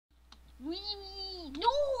Wee! No,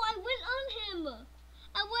 I went on him.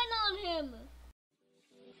 I went on him.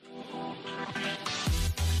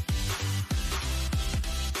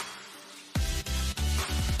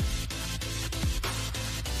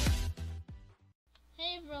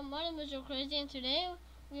 Hey everyone, my name is Joe Crazy, and today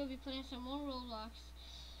we'll be playing some more Roblox.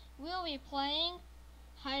 We'll be playing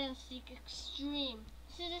Hide and Seek Extreme.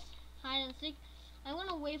 See this hide and seek? I'm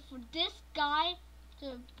gonna wait for this guy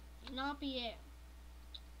to not be it.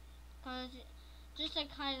 Cause just like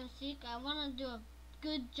hide and seek, I wanna do a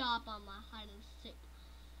good job on my hide and seek.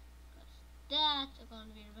 Cause that's gonna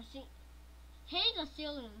be the best thing. Hey, the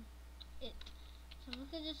ceiling. It. So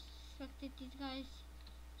look at this. Spectate these guys.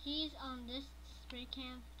 He's on this spray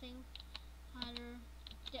can thing. Hider.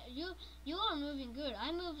 Yeah, you are moving good.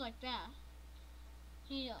 I move like that.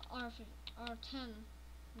 He R10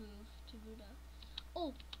 move to do that.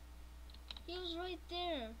 Oh, he was right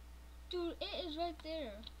there, dude. It is right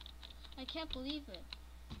there. I can't believe it.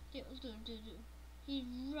 Dude. He's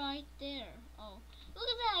right there. Oh, look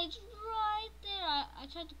at that. He's right there. I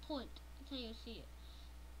tried to point until you see it.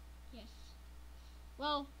 Yes.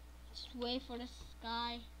 Well, just wait for this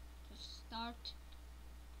guy to start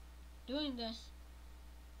doing this.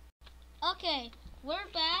 Okay,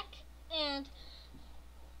 we're back, and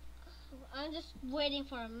I'm just waiting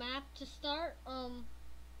for a map to start.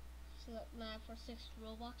 Select map for 6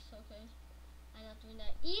 Roblox. Okay, I'm not doing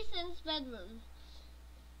that. Ethan's bedroom.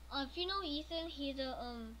 If you know Ethan, he's a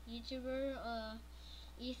YouTuber.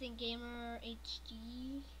 Ethan Gamer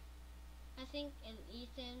HD, I think, and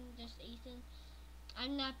Ethan, just Ethan.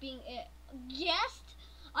 I'm not being a guest.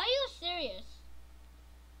 Are you serious?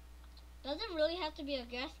 Does it really have to be a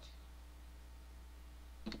guest?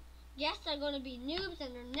 Guests are gonna be noobs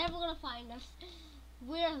and they're never gonna find us.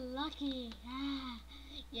 We're lucky. Ah,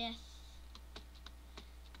 yes.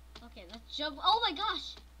 Okay, let's jump. Oh my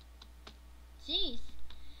gosh. Jeez.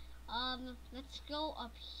 Let's go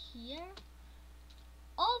up here.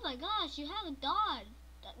 Oh my gosh, you have a dodge.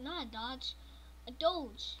 Not a dodge. A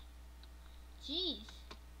doge. Jeez.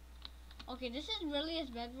 Okay, this is really his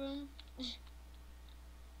bedroom.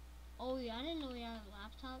 Oh yeah, I didn't know he had a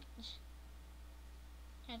laptop.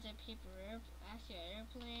 Has a paper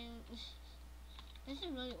airplane. This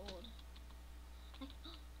is really old.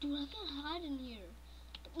 Dude, I can't hide in here.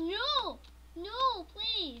 No,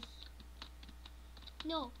 please.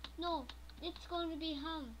 No, it's going to be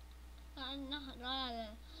him.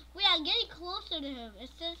 We are getting closer to him. It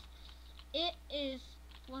says it is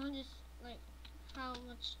 100. Like, how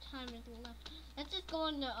much time is left? Let's just go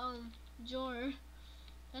on the drawer.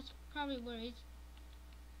 That's probably where he's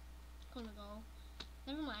gonna go.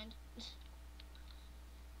 Never mind.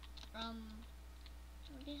 Where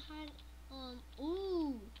did he hide?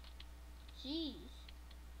 Ooh, jeez.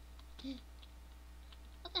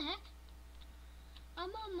 What the heck? I'm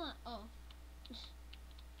on my. Oh,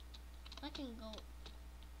 I can go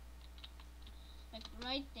like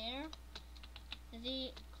right there. Is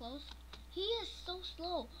he close? He is so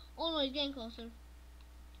slow. Oh no, he's getting closer.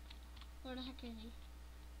 Where the heck is he?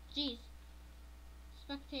 Jeez.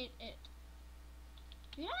 Spectate it.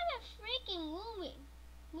 You're not even freaking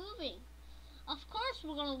moving. Of course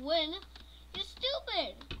we're gonna win. You're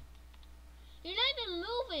stupid. You're not even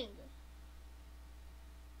moving.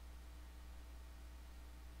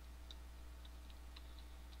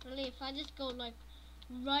 Really, if I just go like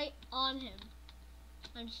right on him,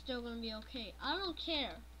 I'm still gonna be okay. I don't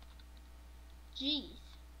care. Jeez.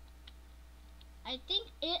 I think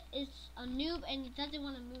it is a noob and he doesn't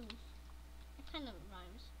want to move. That kind of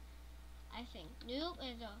rhymes. I think noob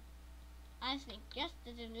is a. I think guest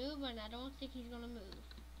is a noob and I don't think he's gonna move.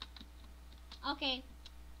 Okay.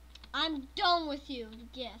 I'm done with you,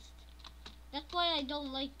 guest. That's why I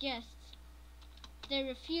don't like guests. They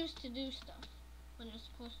refuse to do stuff when they're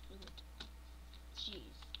supposed to do it.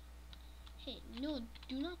 Jeez. Hey, no,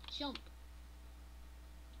 do not jump.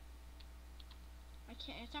 I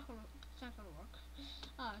can't. It's not gonna work.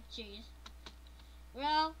 Oh, jeez.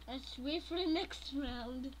 Well, let's wait for the next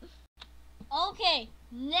round. Okay,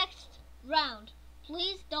 next round.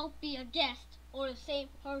 Please don't be a guest or the same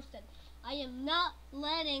person. I am not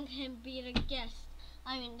letting him be the guest.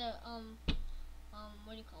 I mean the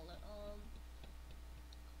what do you call it?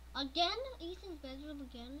 Again, Ethan's bedroom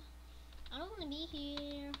again. I don't want to be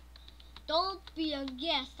here. Don't be a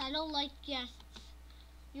guest. I don't like guests.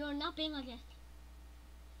 You are not being a guest.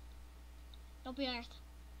 Don't be a guest.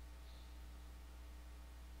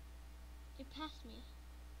 You passed me.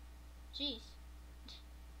 Jeez.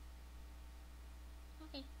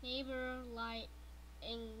 Okay, neighbor, light,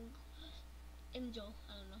 angel. I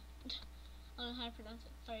don't know. I don't know how to pronounce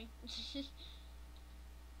it. Sorry.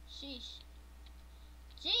 Sheesh.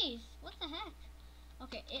 Jeez, what the heck?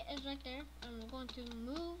 Okay, it is right there. I'm going to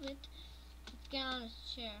move it. Let's get on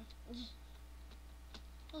this chair.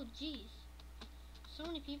 Oh, jeez. So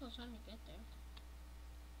many people trying to get there.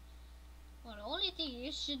 Well, the only thing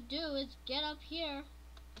you should do is get up here.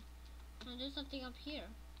 And do something up here.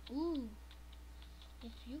 Ooh.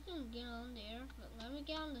 If you can get on there, but let me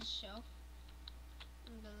get on the shelf.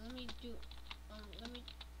 And then let me do,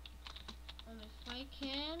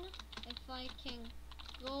 if I can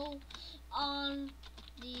go on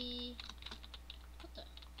the, what the,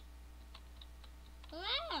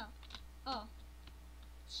 wow, oh,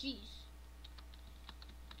 jeez.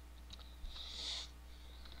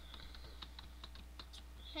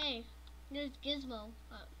 Hey, there's Gizmo,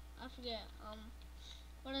 I forget,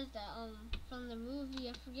 what is that, from the movie,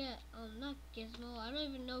 I forget, not Gizmo, I don't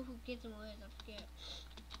even know who Gizmo is, I forget.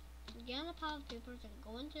 Get on the pile of papers and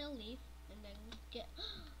go into the leaf, and then get,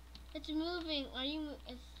 it's moving, are you,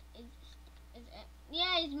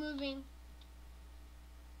 yeah, he's moving.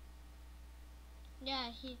 Yeah,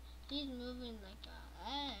 he's moving like a,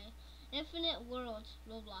 hey, Infinite World,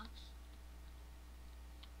 Roblox.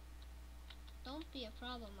 Don't be a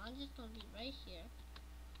problem, I'm just gonna be right here.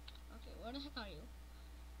 Okay, where the heck are you?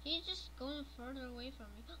 He's just going further away from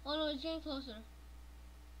me. Oh no, he's getting closer.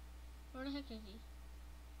 Where the heck is he?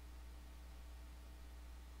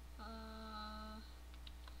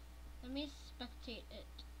 Let me spectate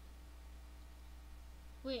it.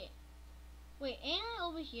 Wait, ain't I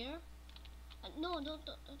over here? No, don't,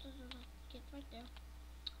 get right there.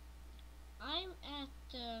 I'm at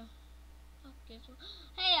the,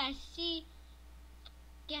 hey, I see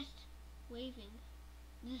guest waving.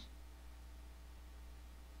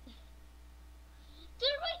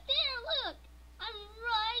 They're right there, look! I'm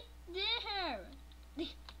right there!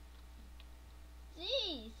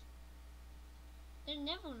 Jeez! They're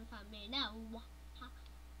never gonna find me now.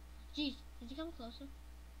 Jeez, is he coming closer?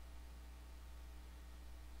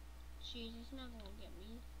 Jeez, he's not gonna get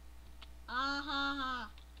me. Ah ha ha.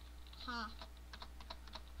 Ha.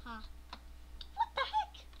 Ha. What the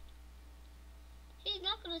heck? He's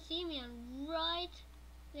not gonna see me. I'm right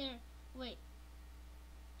there. Wait.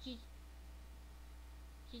 Jeez.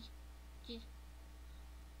 Jeez.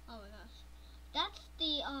 Oh my gosh. That's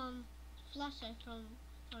the flashlight from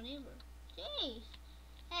our neighbor. Jeez.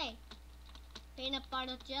 Hey. Peanut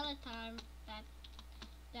butter jelly time.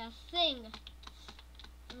 That thing.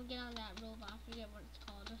 Let me get on that robot. I forget what it's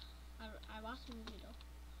called. I watched the movie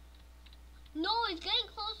though. No, it's getting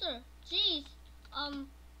closer. Jeez.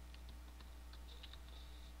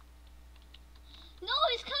 No,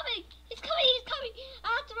 he's coming. He's coming. I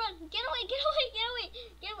have to run. Get away.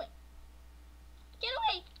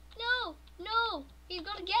 No. He's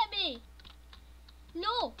gonna get me.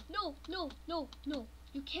 No.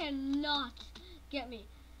 You cannot get me.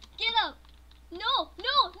 Get up. No. Go.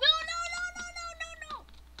 No.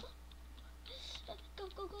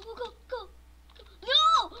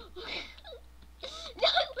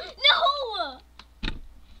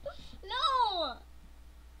 No.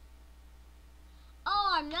 Oh,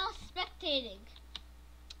 I'm now spectating.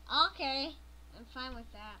 Okay, I'm fine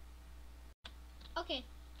with that. Okay,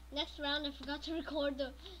 next round. I forgot to record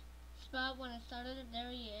the spot when it started. There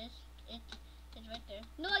he is. It's right there.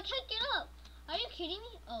 No, I can't get up. Are you kidding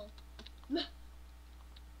me? Oh.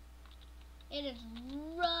 It is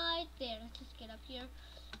right there. Let's just get up here.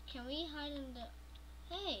 Can we hide in the...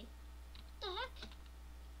 Hey, what the heck?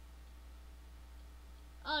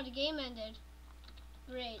 Oh, the game ended.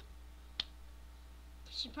 Great.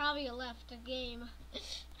 She probably left the game.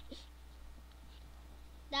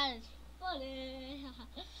 That is funny.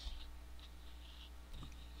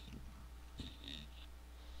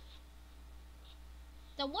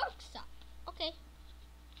 The work stopped. Okay.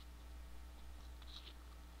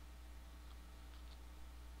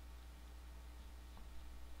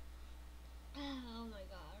 Oh my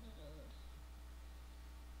god.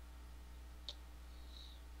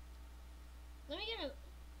 Let me get a...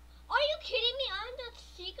 Are you kidding me? I'm that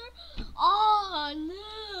seeker? Oh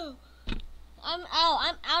no. I'm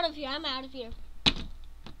out of here.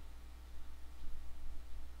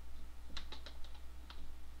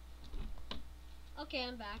 Okay,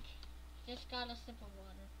 I'm back. Just got a sip of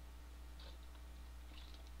water.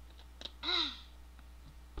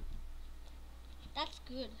 That's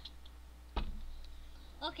good.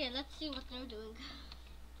 Okay, let's see what they're doing.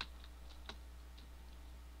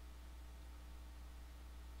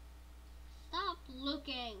 Stop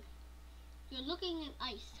looking. You're looking in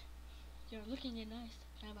ice. Can I looking in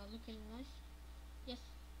ice? Yes.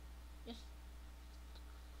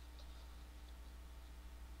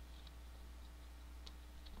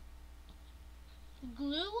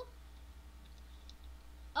 glue.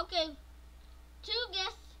 Okay, 2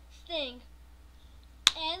 guests staying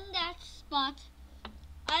in that spot.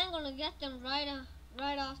 I'm gonna get them right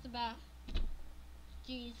off the bat.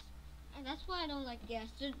 Jeez, and that's why I don't like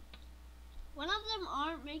guests. One of them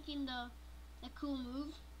aren't making the cool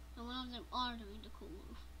move, and one of them are doing the cool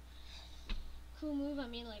move. Cool move, I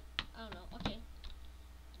mean, like, I don't know. Okay,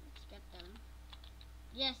 let's get them.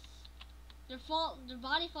 Yes, their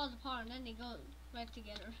body falls apart, and then they go right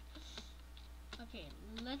together. Okay,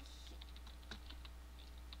 let's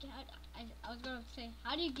see. I was gonna say,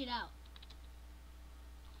 how do you get out?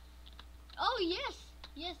 Oh yes,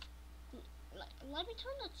 yes. Let me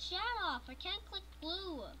turn the chat off. I can't click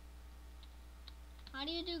glue. How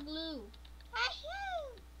do you do glue?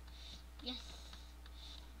 Yes.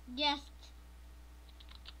 Yes.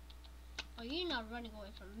 Oh, you're not running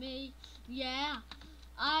away from me. Yeah.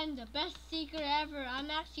 I'm the best seeker ever. I'm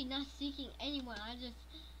actually not seeking anyone.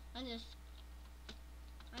 I'm just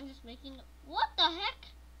making. What the heck?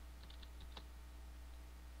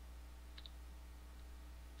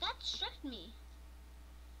 That struck me.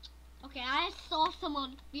 Okay, I saw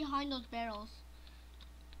someone behind those barrels.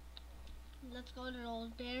 Let's go to those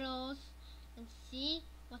barrels and see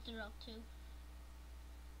what they're up to.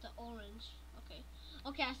 The orange. Okay.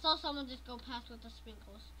 Okay, I saw someone just go past with the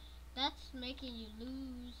sprinkles. That's making you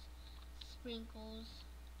lose sprinkles.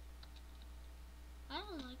 I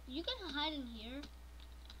don't like. You can hide in here.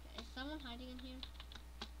 Is someone hiding in here?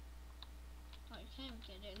 Oh, you can't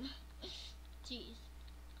get in. Jeez.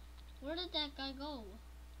 Where did that guy go?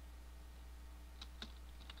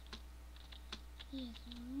 He's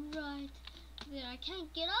right there. I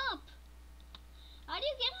can't get up. How do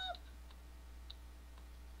you get up?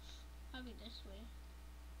 Probably this way.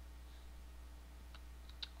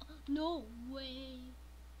 No way.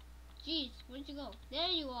 Jeez, where'd you go? There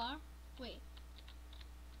you are. Wait.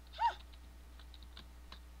 Ha!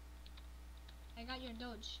 I got your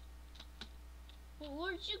dodge.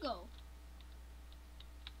 Where'd you go?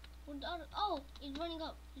 Oh, he's running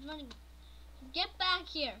up. He's running. Get back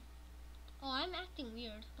here. Oh, I'm acting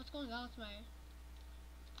weird. What's going on with my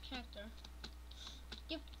character?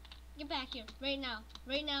 Get back here. Right now.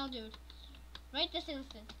 Right now, dude. Right this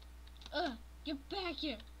instant. Get back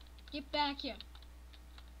here. Get back here.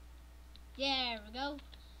 There we go.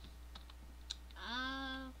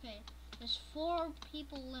 Okay. There's 4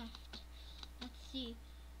 people left. Let's see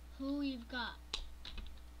who we've got.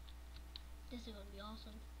 This is gonna be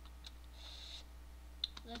awesome.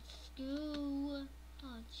 Let's go.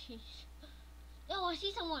 Oh jeez. Oh, I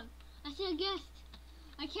see someone. I see a guest.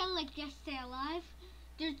 I can't let guests stay alive.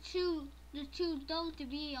 They're too dumb to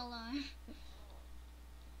be alive.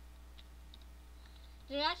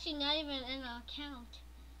 They're actually not even in an account.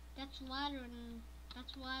 That's why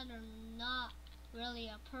they're not really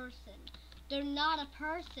a person. They're not a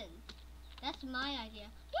person. That's my idea.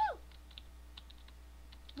 Woo!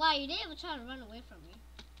 Why, you didn't even try to run away from me.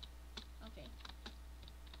 Okay.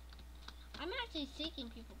 I'm actually seeking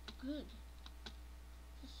people. Good.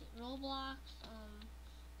 Let's see. Roblox.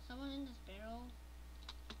 Someone in this barrel.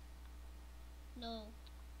 No.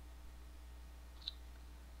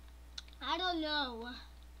 I don't know.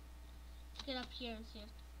 Let's get up here and see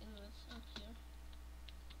if anyone's up here.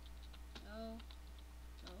 No.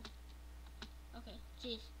 No. Okay.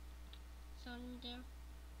 Jeez. Someone there.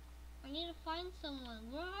 I need to find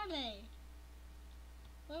someone. Where are they?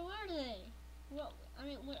 Where are they?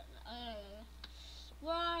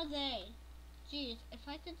 Where are they? Jeez, if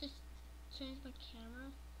I could just change my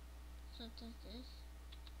camera so it does this.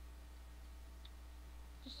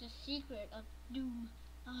 Just a secret of doom.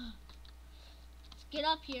 Let's get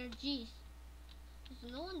up here, jeez.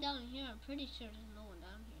 There's no one down here. I'm pretty sure there's no one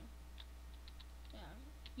down here. There.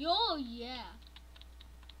 Yo, yeah.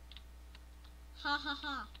 Ha ha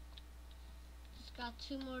ha. Just got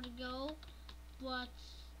 2 more to go, but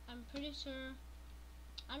I'm pretty sure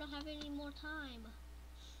I don't have any more time.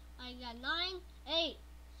 I got 9, 8,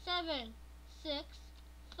 7, 6,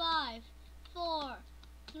 5, 4,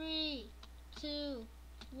 3, 2,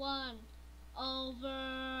 1.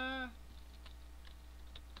 Over.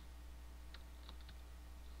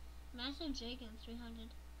 Master Jake and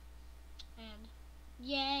 300. And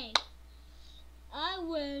yay! I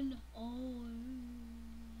win. Oh.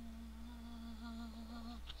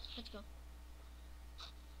 Let's go.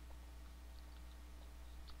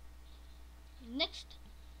 Next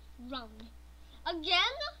round.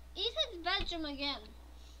 Again? Ethan's bedroom again.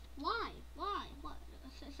 Why? Why? What?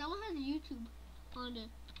 Someone has YouTube on it.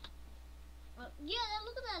 Yeah,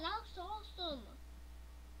 look at that. That looks awesome.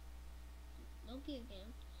 Don't be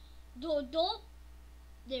again. Don't.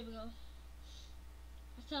 There we go.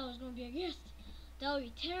 I thought it was gonna be a guest. That would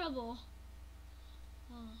be terrible.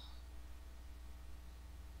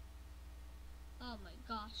 Oh my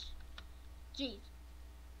gosh. Jeez.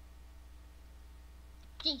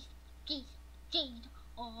 Jeez. Jeez. Jeez.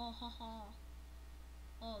 Oh, ha, ha.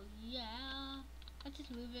 Oh yeah. Let's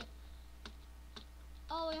just move it.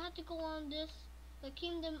 Oh, I have to go on this. The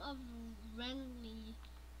Kingdom of Renly,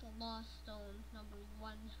 the Lost Stone,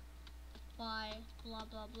 #1 by blah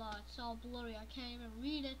blah blah. It's all blurry. I can't even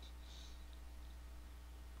read it.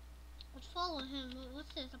 Let's follow him.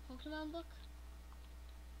 What's this? A Pokemon book?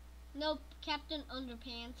 Nope. Captain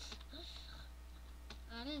Underpants.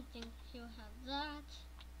 I didn't think he'll have that.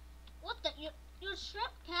 What the? Your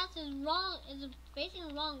shrimp path is wrong. Is facing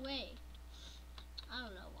the wrong way. I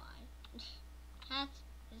don't know why. Hats.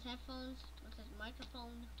 His headphones with his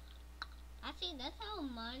microphone. Actually, that's how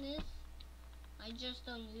mine is. I just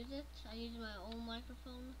don't use it. I use my own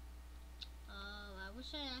microphone. I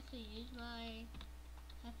wish I actually used my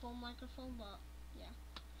headphone microphone, but yeah.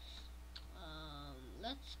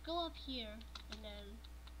 Let's go up here and then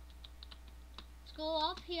let's go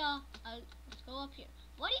up here. Let's go up here.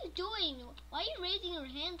 What are you doing? Why are you raising your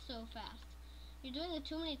hand so fast? You're doing it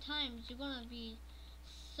too many times. You're gonna be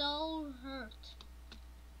so hurt.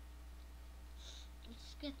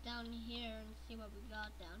 Let's get down here and see what we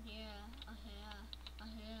got down here. Oh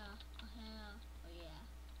yeah.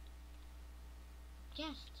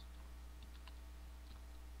 Guest.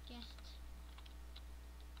 Okay,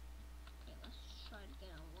 let's try to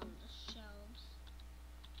get on one of the shelves.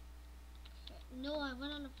 Okay. No, I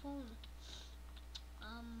went on the phone.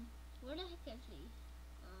 Where the heck is he?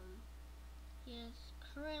 He is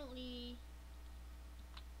currently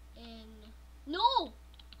in. No!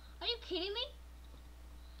 Are you kidding me?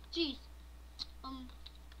 Jeez.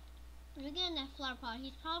 We're getting that flower pot.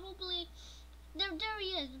 He's probably there. There he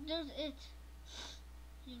is. There's it.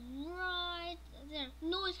 He's right there.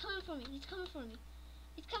 No, he's coming for me. He's coming for me.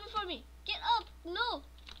 He's coming for me. Get up! No!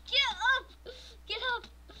 Get up! Get up!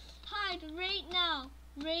 Hide right now.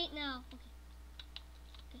 Right now. Okay.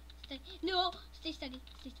 Okay. Stay. No. Stay steady.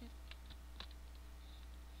 Stay steady.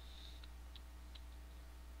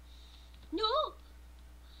 No!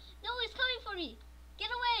 No, he's coming for me. Get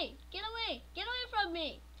away! Get away! Get away from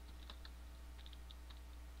me!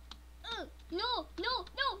 No!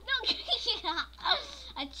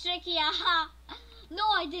 I trick ya! No,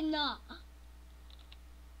 I did not.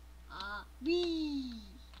 Wee.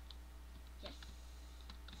 Yes.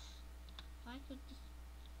 If I could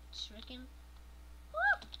just trick him.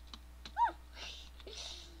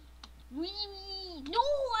 Wee. No,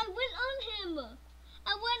 I went on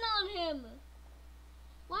him.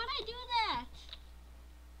 Why did I do that?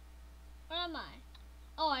 Where am I?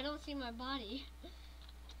 Oh, I don't see my body.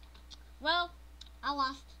 Well, I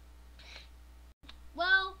lost.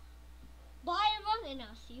 Well, bye everyone, and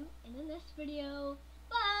I'll see you in the next video.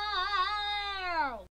 Bye!